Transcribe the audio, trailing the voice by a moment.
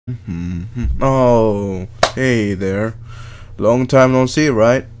Oh, hey there. Long time no see,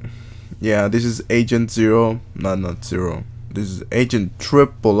 right? Yeah, this is Agent Zero. Not Zero. This is Agent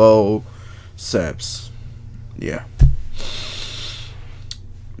Triple O Sebs. Yeah.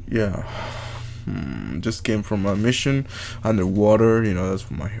 Yeah. Just came from my mission underwater. You know, that's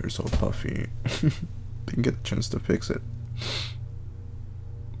why my hair is so puffy. Didn't get a chance to fix it.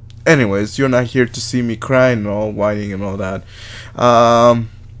 Anyways, you're not here to see me crying and all whining and all that.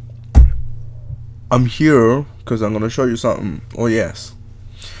 I'm here because I'm gonna show you something. Oh yes,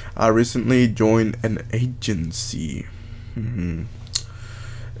 I recently joined an agency.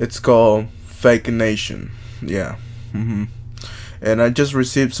 It's called Fake Nation. Yeah. And I just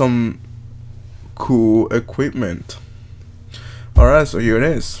received some cool equipment. Alright, so here it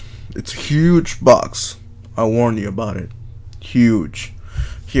is. It's a huge box. I warned you about it. Huge.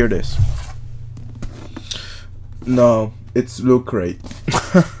 Here it is. No, it's loot crate.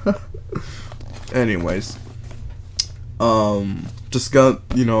 Anyways, just got,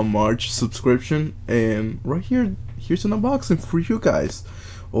 you know, March subscription, and right here, here's an unboxing for you guys.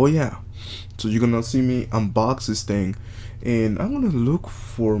 Oh yeah, so you're gonna see me unbox this thing, and I'm gonna look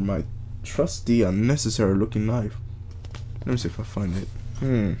for my trusty unnecessary looking knife. Let me see if I find it.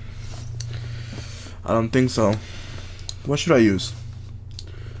 I don't think so. What should I use?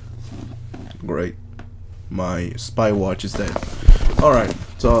 Great, my spy watch is dead. Alright,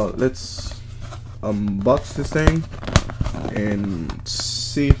 so let's unbox this thing and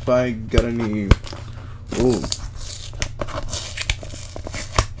see if I got any. Oh,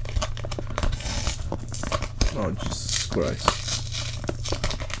 oh Jesus Christ.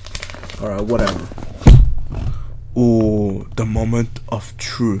 Alright, whatever. Oh, the moment of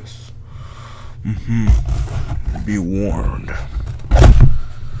truth. Be warned.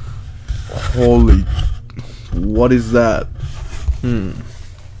 Holy, what is that?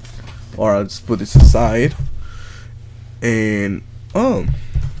 Alright, let's put this aside. And oh,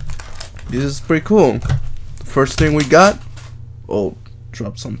 this is pretty cool. The first thing we got, oh,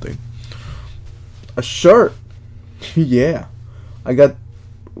 drop something. A shirt. Yeah, I got.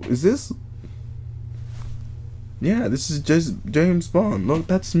 Is this? Yeah, this is just James Bond. Look,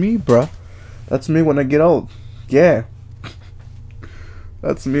 that's me, bruh. That's me when I get old. Yeah.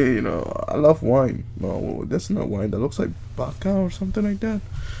 That's me, you know. I love wine. No, that's not wine. That looks like vodka or something like that.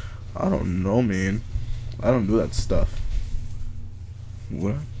 I don't know, man. I don't do that stuff.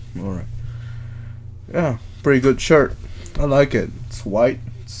 What? Alright. Yeah, pretty good shirt. I like it. It's white.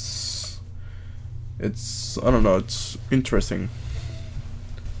 It's I don't know, it's interesting.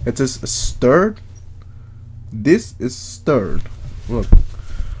 It says stirred. This is stirred. Look.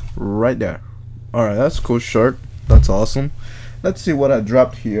 Right there. Alright, that's a cool shirt. That's awesome. Let's see what I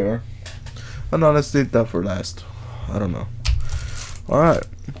dropped here. Oh no, let's leave that for last. I don't know. Alright.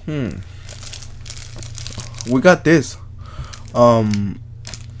 We got this.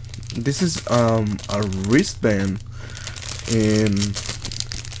 This is a wristband, and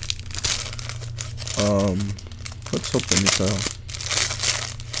let's open this out.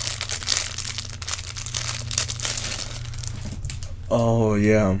 Oh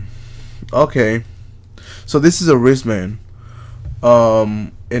yeah. Okay. So this is a wristband.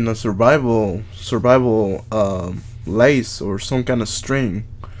 In a survival lace or some kind of string.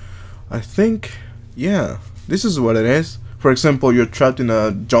 I think, yeah, this is what it is. For example, you're trapped in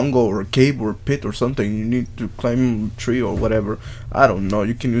a jungle or a cave or pit or something. You need to climb a tree or whatever. I don't know.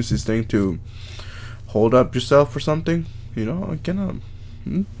 You can use this thing to hold up yourself or something. You know, I cannot.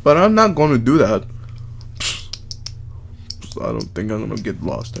 But I'm not going to do that. I don't think I'm going to get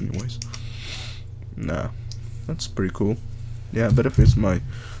lost anyways. Nah, that's pretty cool. Yeah, I better fix my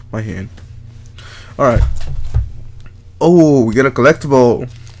hand. Alright. Oh, we got a collectible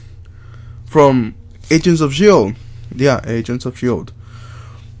from Agents of S.H.I.E.L.D. Yeah, Agents of S.H.I.E.L.D.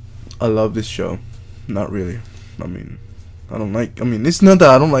 I love this show. Not really. I mean, I don't like. I mean, it's not that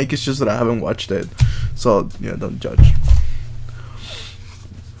I don't like. It's just that I haven't watched it. So yeah, don't judge.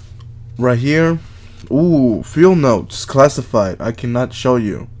 Right here. Ooh, field notes classified. I cannot show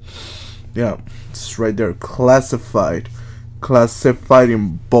you. Yeah, it's right there. Classified. Classified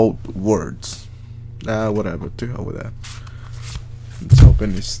in bold words. Whatever. To hell with that. Let's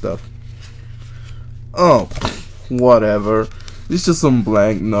open this stuff. Oh, whatever. It's just some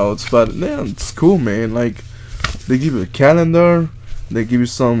blank notes, but yeah, it's cool, man. Like, they give you a calendar. They give you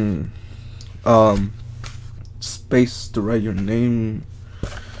some space to write your name.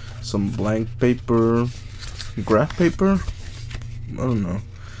 Some blank paper, graph paper. I don't know,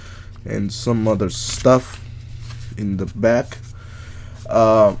 and some other stuff in the back.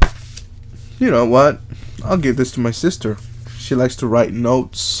 You know what? I'll give this to my sister. she likes to write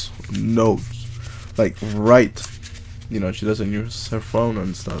notes, like write. You know, she doesn't use her phone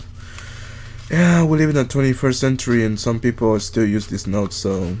and stuff. Yeah, we live in the 21st century, and some people still use these notes.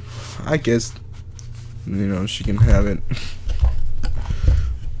 So I guess, you know, she can have it.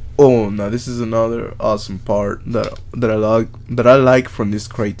 Oh, now this is another awesome part that I like from this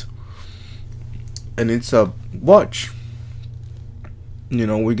crate, and it's a watch. You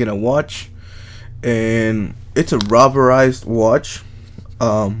know, we get a watch, and it's a rubberized watch.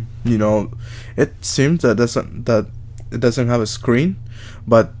 You know, it seems that it doesn't have a screen,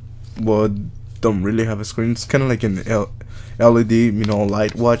 but don't really have a screen. It's kind of like an LED, you know,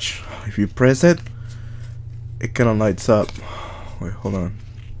 light watch. If you press it, it kind of lights up. Wait, hold on.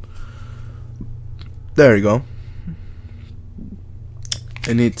 There you go.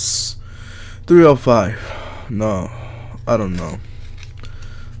 And it's 3:05. No, I don't know.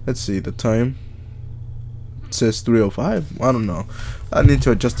 Let's see the time. It says 3:05. I don't know. I need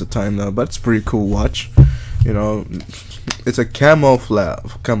to adjust the time now, but it's a pretty cool watch. You know, it's a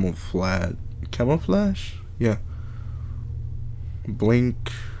camouflage. Yeah.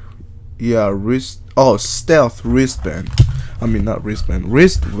 Blink. Yeah, wrist. Oh, stealth wristband. I mean, not wristband.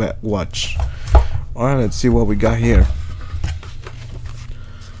 Wrist watch. Alright, let's see what we got here.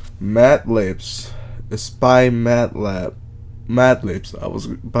 Matte Lips. Spy Matte Lips. I was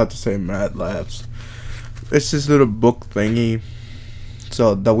about to say Mad Labs. It's this little book thingy,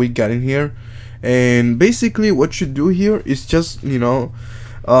 so that we got in here, and basically what you do here is just, you know,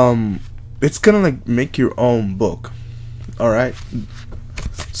 it's gonna like make your own book. Alright,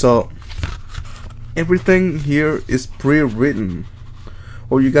 so everything here is pre-written.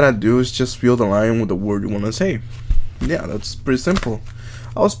 All you gotta do is just fill the line with the word you wanna say. Yeah, that's pretty simple.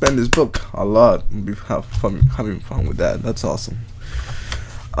 I'll spend this book a lot, having fun with that. That's awesome.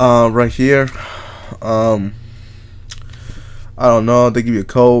 Right here, I don't know, they give you a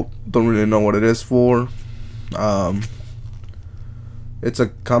code, don't really know what it is for. It's a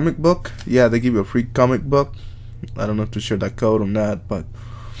comic book. Yeah, they give you a free comic book. I don't know if to share that code on that, but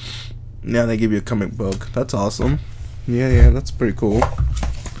yeah, they give you a comic book. That's awesome. Yeah, that's pretty cool.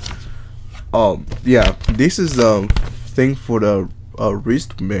 Oh yeah, this is the thing for the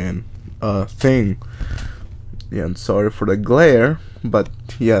wristband thing. Yeah, I'm sorry for the glare, but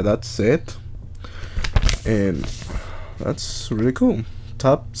yeah, that's it. And that's really cool.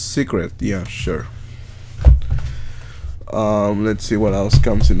 Top secret. Yeah, sure. Let's see what else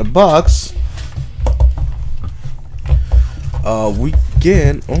comes in the box. We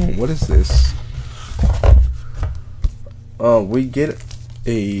get, oh, what is this? We get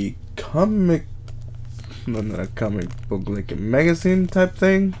a comic, no, not a comic book, like a magazine type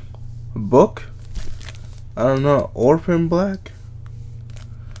thing, a book. I don't know, Orphan Black.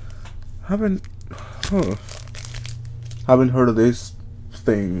 Haven't heard of this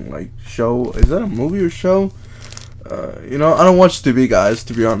thing, like show. Is that a movie or show? You know, I don't watch TV, guys,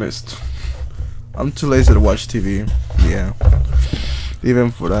 to be honest. I'm too lazy to watch TV. Yeah,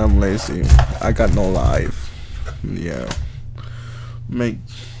 even for that I'm lazy. I got no life. Yeah, make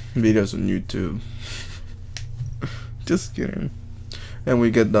videos on YouTube. Just kidding. And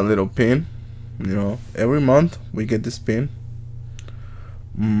we get that little pin. You know, every month we get this pin.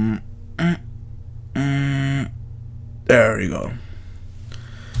 There you go.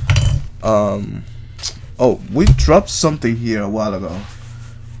 Oh, we dropped something here a while ago.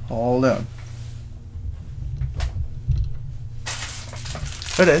 Hold on.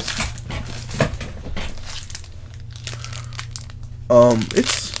 It is.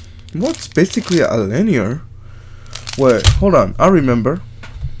 It's basically a linear. Wait, hold on. I remember.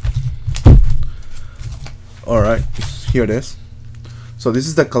 Alright, here it is. So this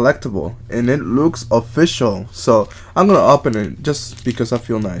is the collectible, and it looks official. So I'm gonna open it just because I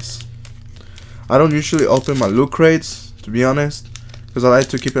feel nice. I don't usually open my loot crates, to be honest, because I like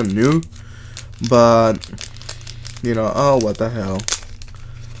to keep them new. But you know, oh, what the hell,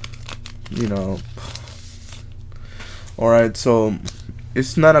 you know. Alright, so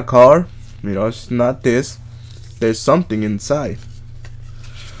it's not a car, you know, it's not this. There's something inside.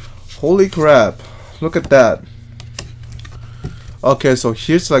 Holy crap, look at that. Okay, so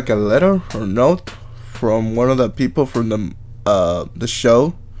here's like a letter or note from one of the people from the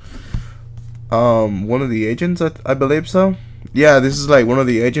show. One of the agents, I believe so. Yeah, this is like one of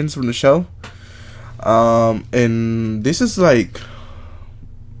the agents from the show. And this is like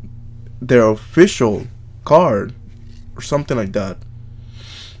their official card or something like that.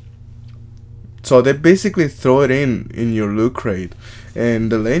 So they basically throw it in your loot crate,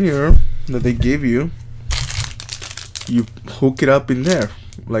 and the lanyard that they give you, you hook it up in there,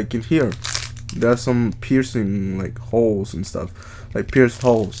 like in here. There are some piercing like holes and stuff, like pierced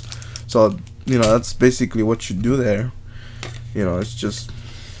holes. So you know, that's basically what you do there. You know, it's just,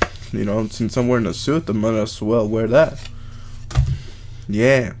 you know, since I'm wearing a suit, I might as well wear that.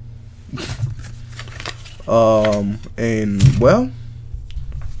 Yeah. And well,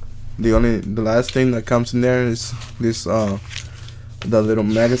 the last thing that comes in there is this the little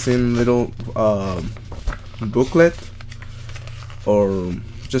magazine, little booklet, or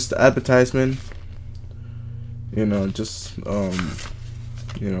just the advertisement. You know, just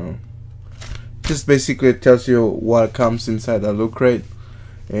you know, just basically it tells you what comes inside the loot crate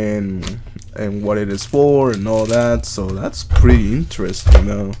and what it is for and all that. So that's pretty interesting,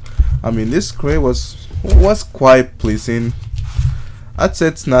 though. I mean, this crate was quite pleasing. I'd say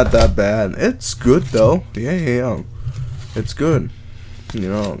it's not that bad. It's good though. Yeah. It's good. You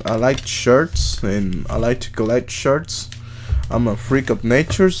know, I like shirts and I like to collect shirts. I'm a freak of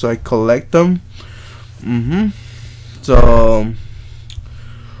nature, so I collect them. So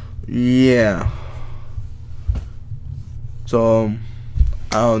yeah. So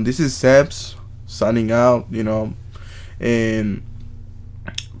this is Sebs signing out. You know, and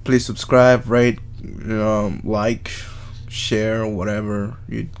please subscribe, rate, you know, like, share, whatever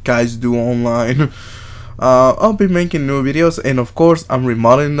you guys do online. I'll be making new videos, and of course I'm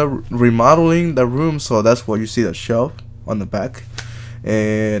remodeling the room, so that's why you see the shelf on the back.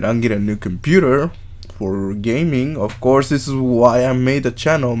 And I'm getting a new computer for gaming. Of course, this is why I made the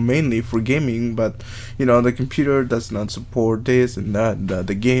channel, mainly for gaming. But you know, the computer does not support this and that,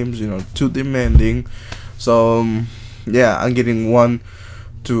 the games, you know, too demanding. So yeah, I'm getting one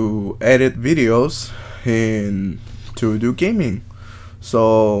to edit videos and to do gaming.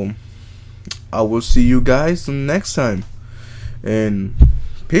 So I will see you guys next time, and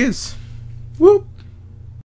peace. Whoop.